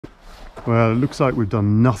Well, it looks like we've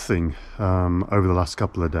done nothing over the last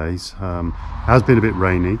couple of days. It has been a bit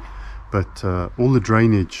rainy, but all the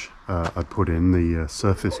drainage I put in, the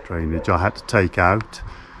surface drainage, I had to take out.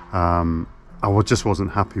 I just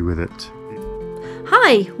wasn't happy with it.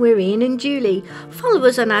 Hi, we're Ian and Julie. Follow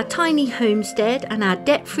us on our tiny homestead and our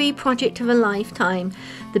debt-free project of a lifetime,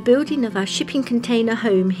 the building of our shipping container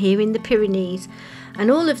home here in the Pyrenees,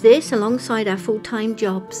 and all of this alongside our full-time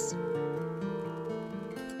jobs.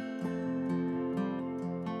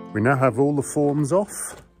 We now have all the forms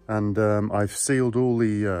off, and I've sealed all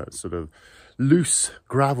the sort of loose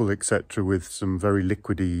gravel, etc., with some very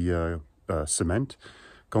liquidy cement,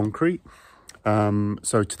 concrete.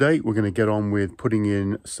 So today we're going to get on with putting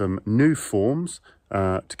in some new forms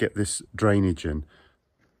to get this drainage in.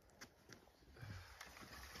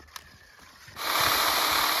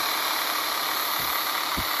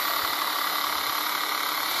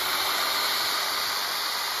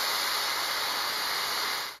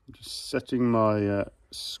 I'm just setting my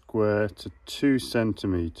square to 2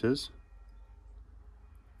 centimeters,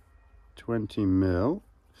 20 mil,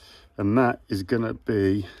 and that is going to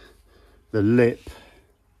be the lip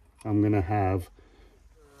I'm going to have.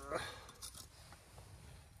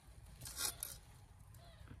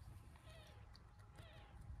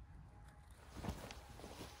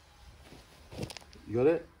 You got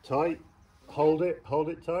it? Tight? Hold it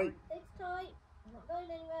tight. It's tight, I'm not going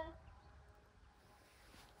anywhere.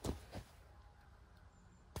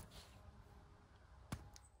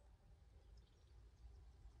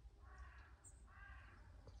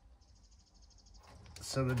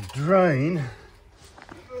 So the drain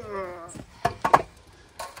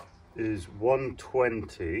is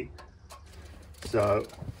 120, so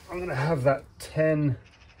I'm going to have that 10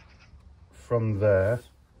 from there.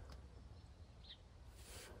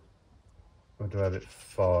 Or do I have it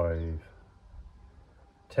 5?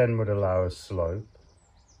 10 would allow a slope.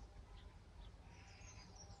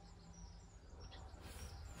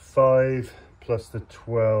 5 plus the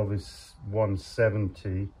 12 is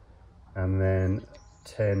 170, and then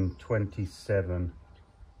 10, 27,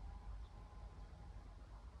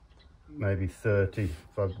 maybe 30.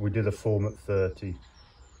 We do the form at 30.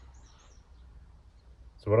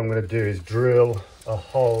 So what I'm going to do is drill a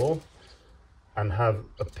hole and have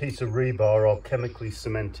a piece of rebar all chemically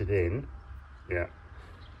cemented in, yeah,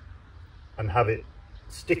 and have it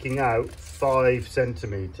sticking out 5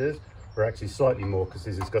 centimeters, or actually slightly more because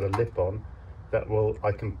this has got a lip on. That will,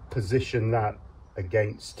 I can position that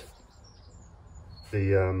against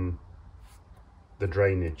the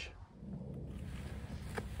drainage,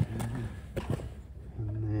 and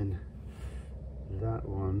then that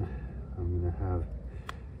one I'm going to have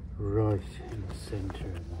right in the center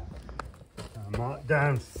of that. I'll mark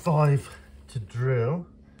down 5 to drill.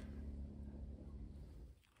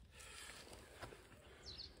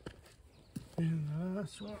 And the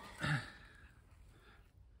last one.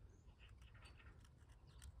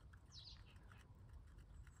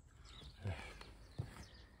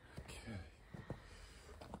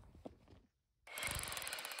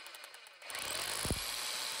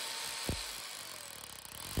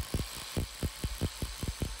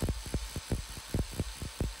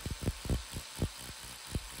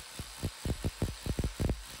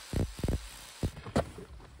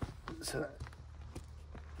 So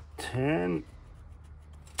 10.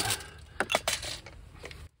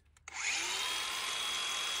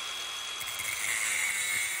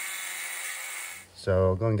 So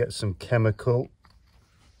I'll go and get some chemical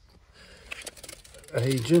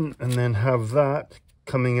agent and then have that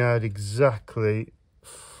coming out exactly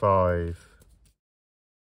 5.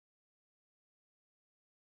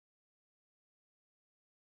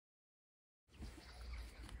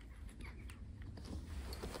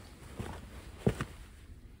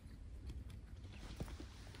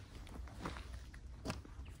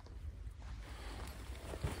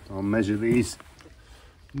 I'll measure these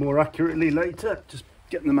more accurately later, just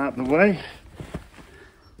getting them out of the way.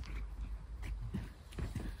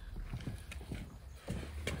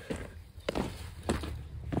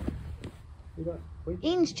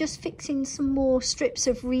 Ian's just fixing some more strips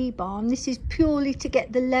of rebar, and this is purely to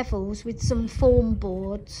get the levels with some form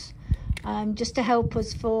boards, just to help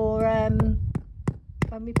us for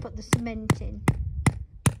when we put the cement in.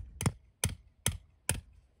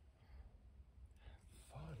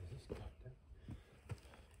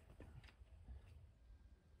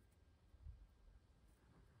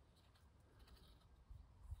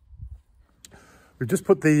 We've just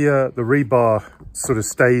put the rebar sort of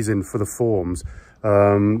stays in for the forms.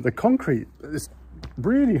 The concrete is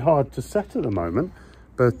really hard to set at the moment,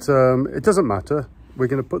 but it doesn't matter. We're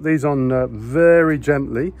going to put these on very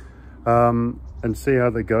gently. and see how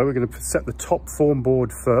they go. We're going to set the top form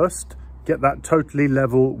board first, get that totally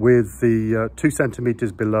level with the 2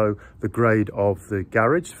 centimeters below the grade of the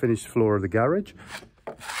garage, finished floor of the garage.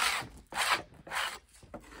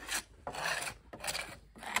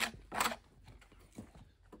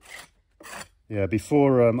 Yeah,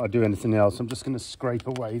 before I do anything else, I'm just going to scrape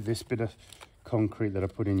away this bit of concrete that I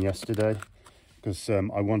put in yesterday, because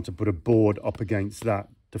I want to put a board up against that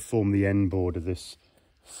to form the end board of this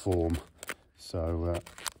form. So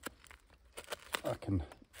I can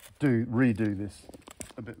redo this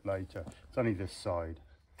a bit later. It's only this side,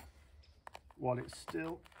 while it's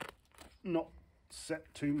still not set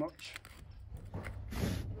too much.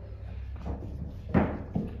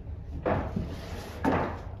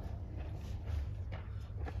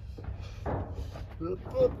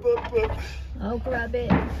 I'll grab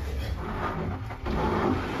it.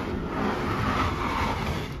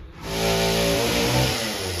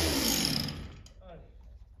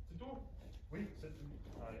 Oui,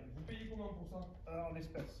 vous payez combien pour ça? En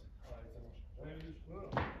espèces.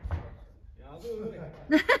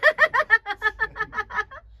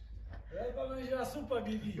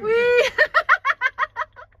 Oui.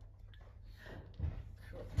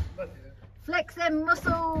 Flex them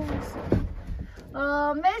muscles.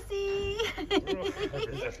 Oh, Messi.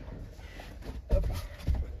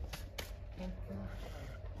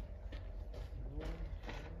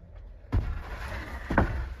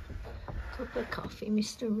 Cup of coffee,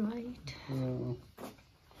 Mr. Wright.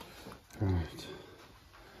 Right.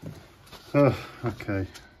 Okay.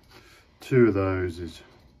 2 of those is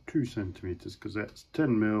 2 centimeters, because that's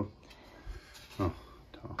 10 mil. Oh,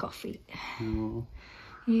 Coffee. oh.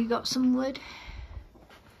 You got some wood?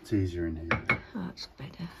 It's easier in here. Oh, that's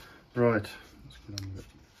better. Right. Let's get on with it.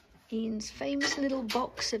 Ian's famous little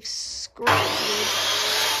box of scrap wood.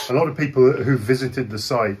 A lot of people who visited the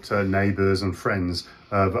site, neighbours and friends,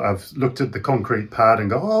 have looked at the concrete pad and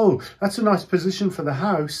go, oh, that's a nice position for the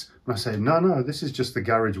house. And I say, no, this is just the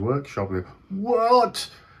garage workshop. And they go, what?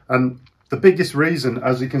 And the biggest reason,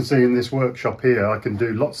 as you can see in this workshop here, I can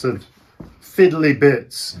do lots of fiddly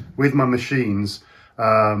bits with my machines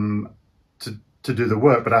to do the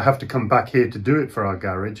work, but I have to come back here to do it for our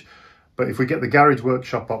garage. But if we get the garage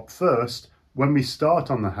workshop up first, when we start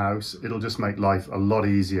on the house, it'll just make life a lot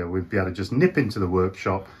easier. We'll be able to just nip into the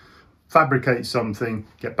workshop, fabricate something,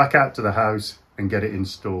 get back out to the house and get it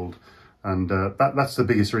installed. And that's the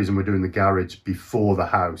biggest reason we're doing the garage before the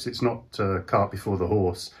house. It's not cart before the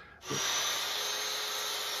horse.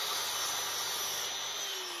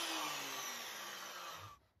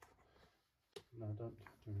 No, don't do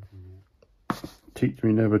anything yet. Teach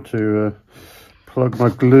me never to plug my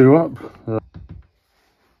glue up.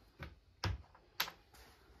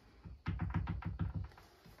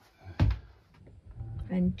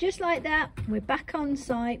 And just like that, we're back on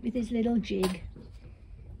site with his little jig.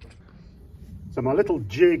 So my little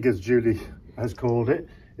jig, as Julie has called it,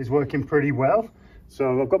 is working pretty well.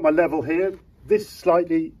 So I've got my level here. This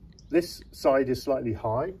side is slightly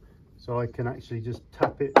high, so I can actually just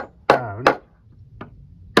tap it down.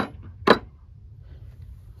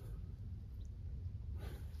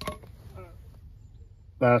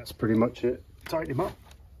 That's pretty much it. Tighten him up.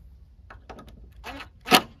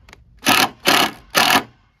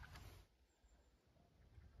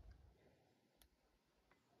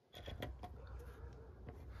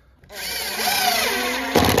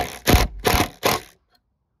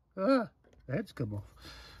 Ah, the head's come off.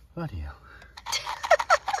 Bloody hell.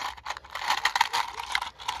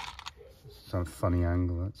 Some funny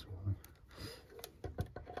angle, that's why.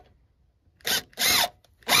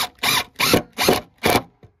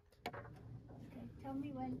 Tell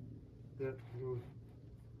me when. Yeah.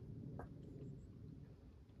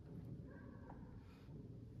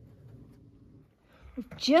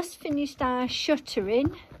 We've just finished our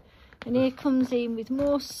shuttering, and here comes in with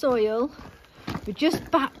more soil. We're just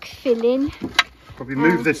backfilling. Probably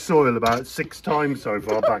moved this soil about 6 times so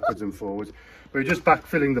far, backwards and forwards. We're just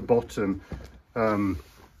backfilling the bottom,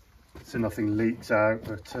 so nothing leaks out.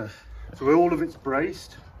 But so all of it's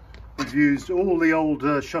braced. We've used all the old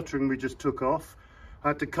shuttering we just took off. I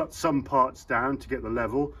had to cut some parts down to get the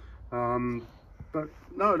level, but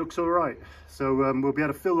no, it looks all right. So we'll be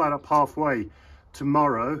able to fill that up halfway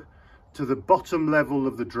tomorrow to the bottom level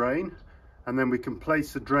of the drain, and then we can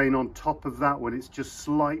place the drain on top of that when it's just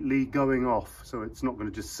slightly going off, so it's not going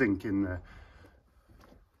to just sink in there.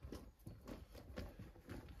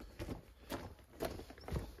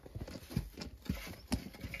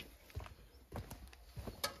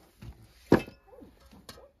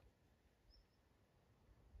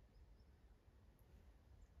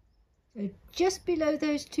 just below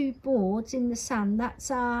those two boards in the sand,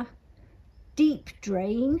 that's our deep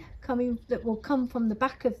drain that will come from the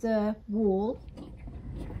back of the wall.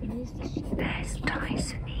 There's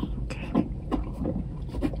Tyson eating,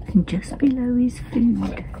 and just below his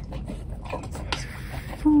food there's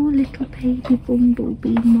 4 little baby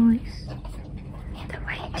bumblebee mice. They're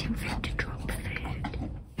waiting for him to drop food.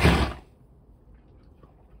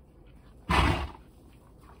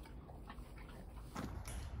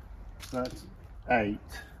 That's 8.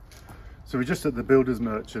 So we're just at the builder's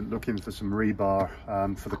merchant looking for some rebar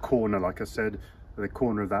for the corner, like I said, the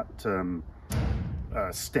corner of that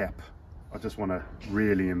step. I just want to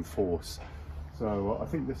really enforce. So I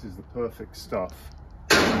think this is the perfect stuff.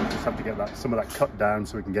 Just have to get some of that cut down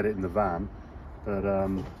so we can get it in the van. But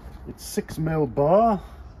it's 6mm bar,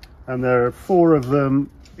 and there are 4 of them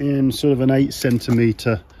in sort of an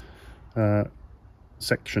 8cm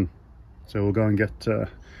section. So we'll go and go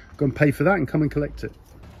and pay for that and come and collect it.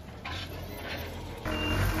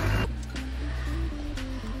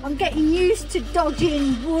 I'm getting used to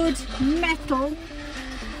dodging wood, metal.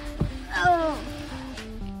 Oh.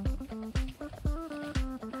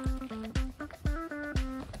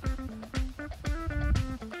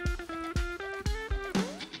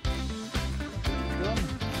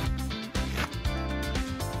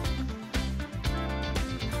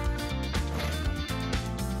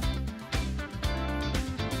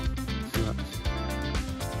 So that's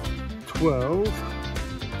 12.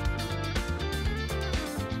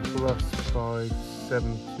 Plus 5,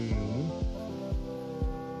 17.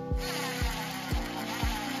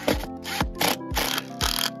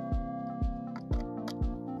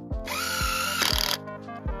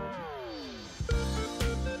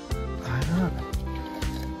 I know.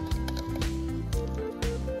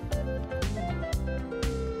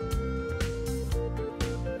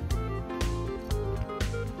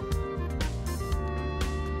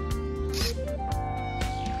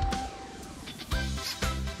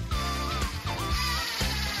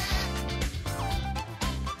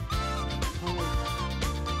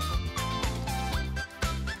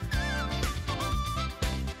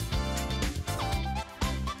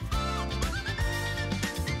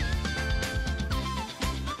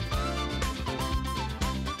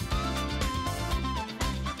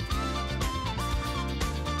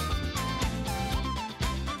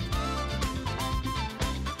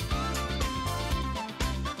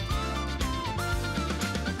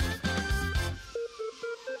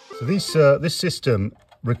 So this system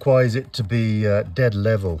requires it to be dead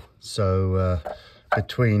level. So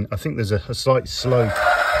between, I think there's a slight slope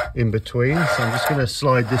in between. So I'm just going to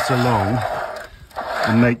slide this along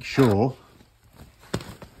and make sure.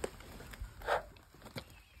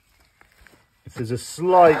 If there's a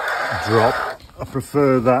slight drop, I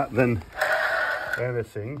prefer that than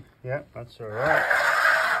anything. Yeah, that's all right.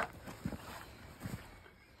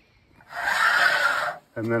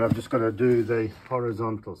 And then I've just got to do the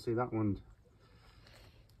horizontal. See, that one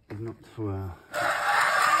is not well.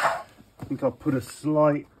 I think I'll put a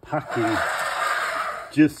slight packing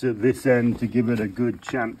just at this end to give it a good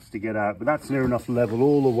chance to get out. But that's near enough level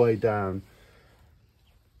all the way down.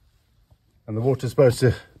 And the water's supposed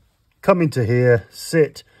to come into here,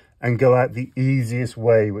 sit, and go out the easiest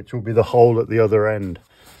way, which will be the hole at the other end.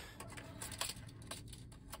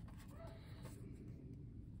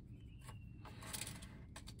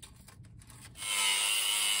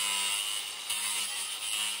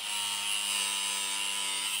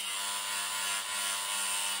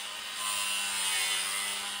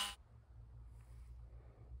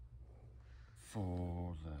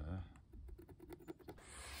 For there.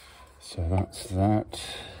 So that's that.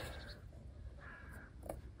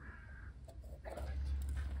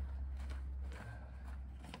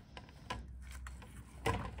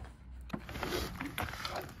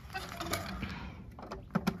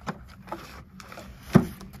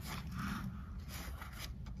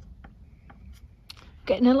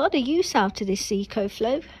 Getting a lot of use out of this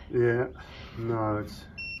EcoFlow. Yeah, no, it's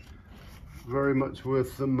very much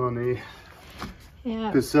worth the money.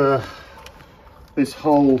 Yeah. Because this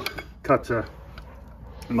whole cutter,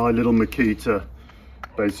 my little Makita,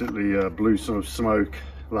 basically blew some smoke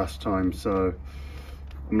last time, so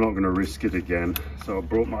I'm not going to risk it again. So I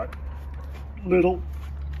brought my little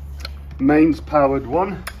mains powered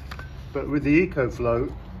one, but with the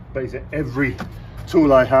EcoFlow, basically every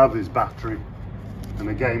tool I have is battery. And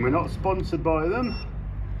again, we're not sponsored by them,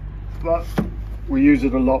 but we use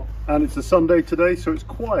it a lot. And it's a Sunday today, so it's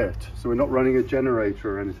quiet. So we're not running a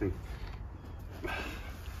generator or anything.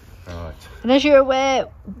 All right. And as you're aware,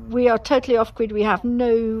 we are totally off-grid. We have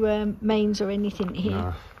no mains or anything here.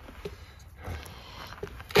 No.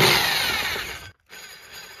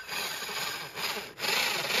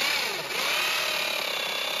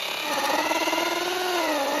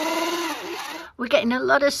 getting a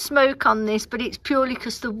lot of smoke on this, but it's purely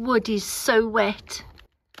because the wood is so wet.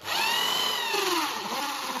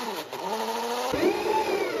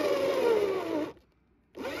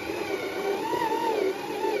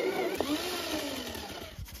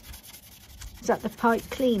 Is that the pipe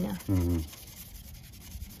cleaner? Mm.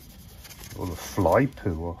 All the fly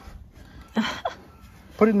poo off.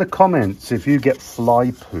 Put in the comments if you get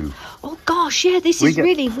fly poo. Oh gosh, yeah, this is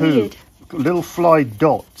really weird. Little fly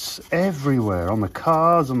dots everywhere, on the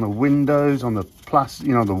cars, on the windows, on the plastic,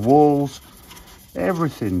 you know, the walls,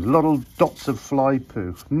 everything. Little dots of fly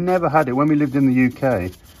poo. Never had it when we lived in the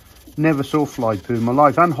UK. Never saw fly poo in my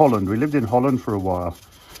life. And Holland, we lived in Holland for a while.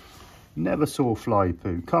 Never saw fly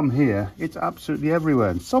poo. Come here, it's absolutely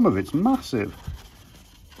everywhere, and some of it's massive.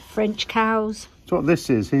 French cows. That's what this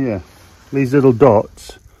is here. These little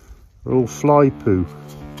dots are all fly poo.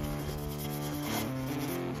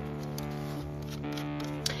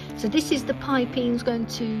 So this is the piping's going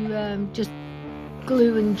to just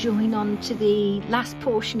glue and join on to the last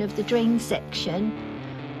portion of the drain section.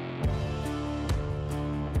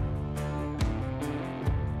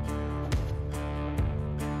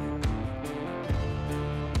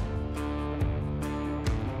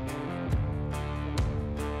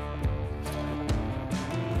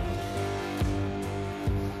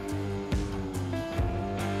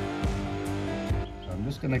 I'm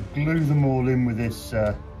just going to glue them all in with this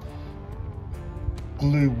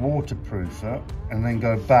glue waterproofer and then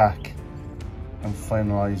go back and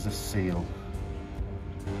finalise the seal.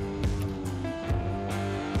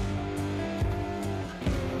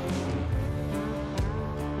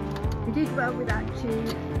 You did well with that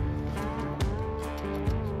too.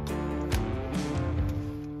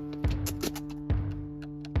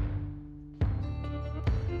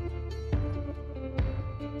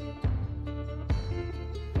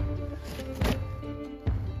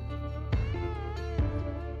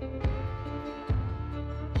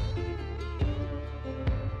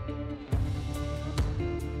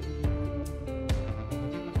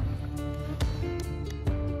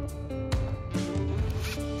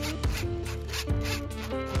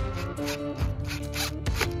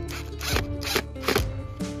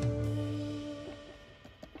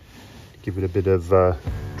 Give it a bit of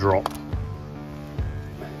drop.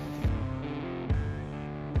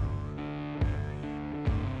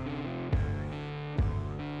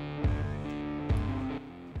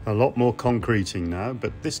 A lot more concreting now,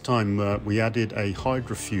 but this time we added a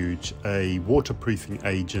hydrofuge, a waterproofing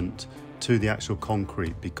agent to the actual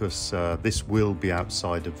concrete, because this will be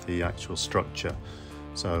outside of the actual structure.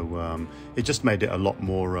 So it just made it a lot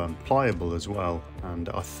more pliable as well, and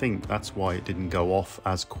I think that's why it didn't go off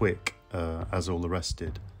as quick as all the rest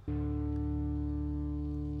did.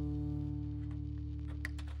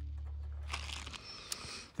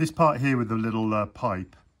 This part here with the little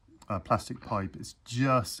pipe, plastic pipe, is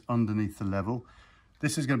just underneath the level.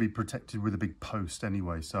 This is going to be protected with a big post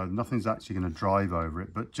anyway, so nothing's actually going to drive over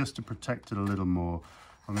it, but just to protect it a little more,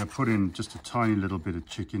 I'm going to put in just a tiny little bit of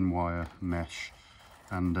chicken wire mesh,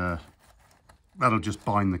 and that'll just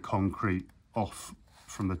bind the concrete off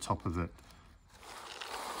from the top of it.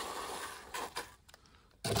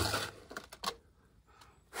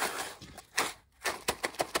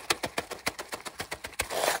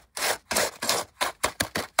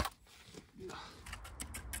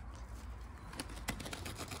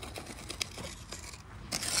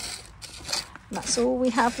 That's all we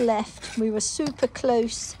have left. We were super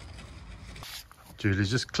close. Julie's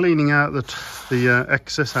just cleaning out the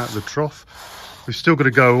excess out of the trough. We've still got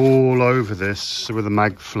to go all over this with a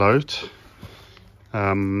mag float.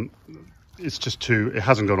 It's just too, it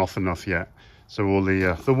hasn't gone off enough yet. So all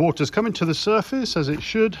the water's coming to the surface as it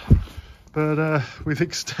should, but we've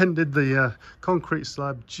extended the concrete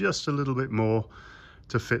slab just a little bit more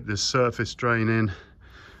to fit this surface drain in,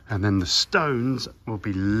 and then the stones will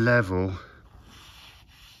be level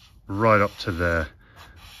right up to there.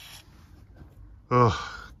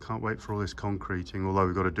 Oh, can't wait for all this concreting, although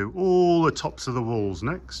we've got to do all the tops of the walls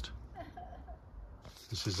next.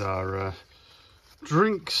 This is our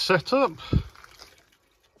drink setup.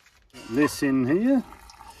 This in here.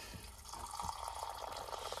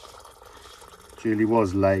 Julie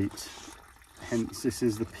was late, hence this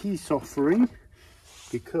is the peace offering,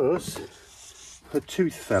 because her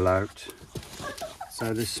tooth fell out.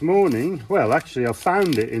 So this morning, well, actually I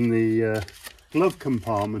found it in the glove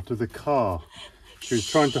compartment of the car. She was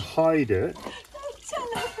trying to hide it.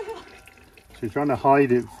 She was trying to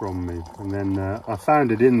hide it from me, and then I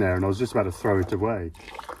found it in there and I was just about to throw it away.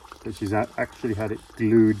 But she's actually had it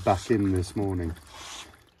glued back in this morning.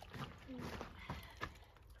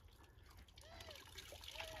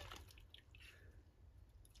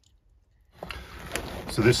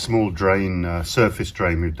 So this small drain, surface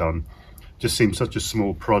drain we've done, just seems such a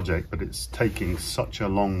small project, but it's taking such a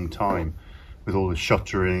long time with all the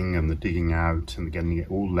shuttering and the digging out and getting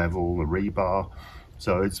it all level, the rebar.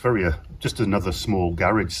 So it's just another small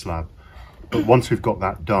garage slab. But once we've got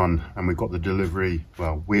that done and we've got the delivery,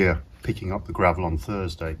 well, we're picking up the gravel on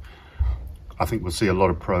Thursday, I think we'll see a lot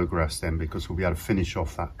of progress then, because we'll be able to finish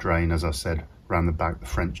off that drain, as I said, around the back, the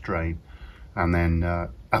French drain. And then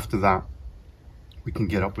after that, we can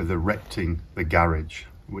get up with erecting the garage,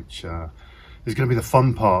 which is going to be the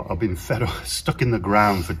fun part. I've been stuck in the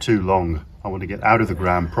ground for too long. I want to get out of the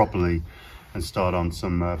ground properly and start on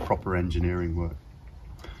some proper engineering work.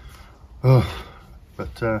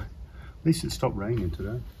 But at least it stopped raining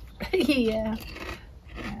today. Yeah.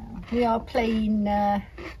 We are playing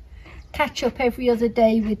catch up every other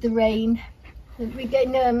day with the rain. We're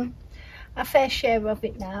getting a fair share of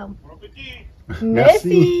it now.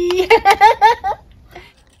 Merci.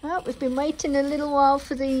 Well, we've been waiting a little while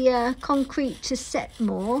for the concrete to set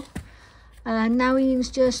more. Now Ian's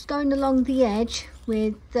just going along the edge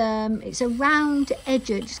with, it's a round edge,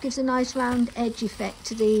 it just gives a nice round edge effect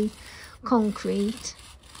to the concrete.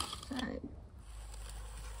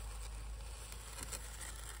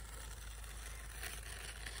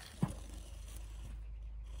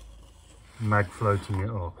 Mag floating it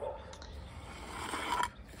off.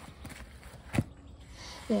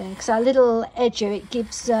 Yeah, because our little edger, it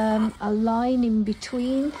gives a line in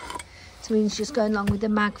between. So Ian's just going along with the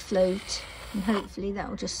mag float, and hopefully that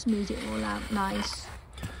will just smooth it all out nice.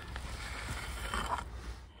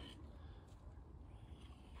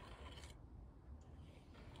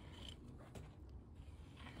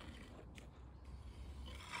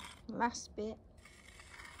 Last bit.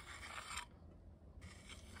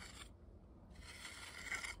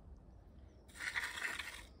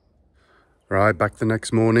 Right, back the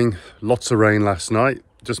next morning. Lots of rain last night.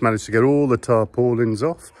 Just managed to get all the tarpaulins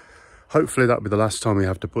off. Hopefully that'll be the last time we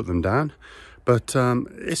have to put them down. But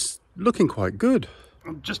it's looking quite good.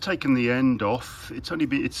 I'm just taking the end off.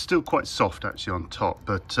 It's still quite soft actually on top,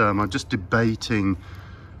 but I'm just debating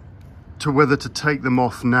to whether to take them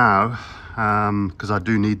off now, because I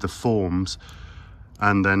do need the forms,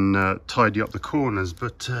 and then tidy up the corners.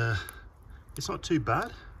 But it's not too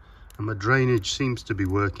bad. And my drainage seems to be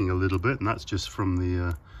working a little bit, and that's just from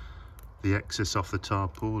the excess off the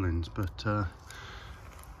tarpaulins. But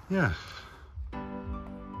yeah.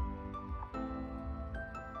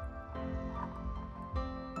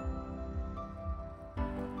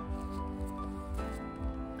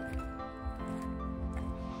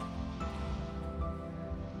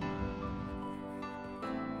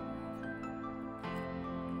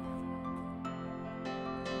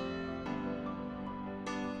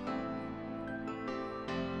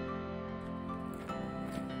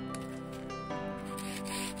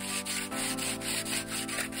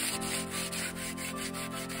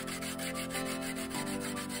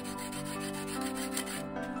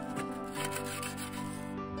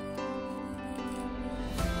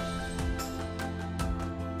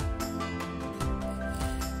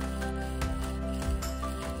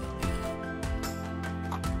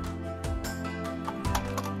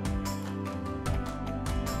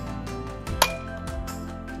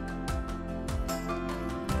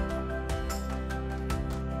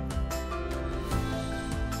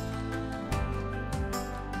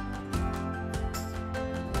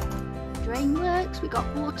 Drain works, we got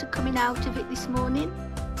water coming out of it this morning.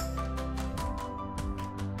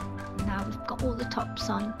 Now we've got all the tops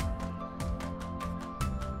on.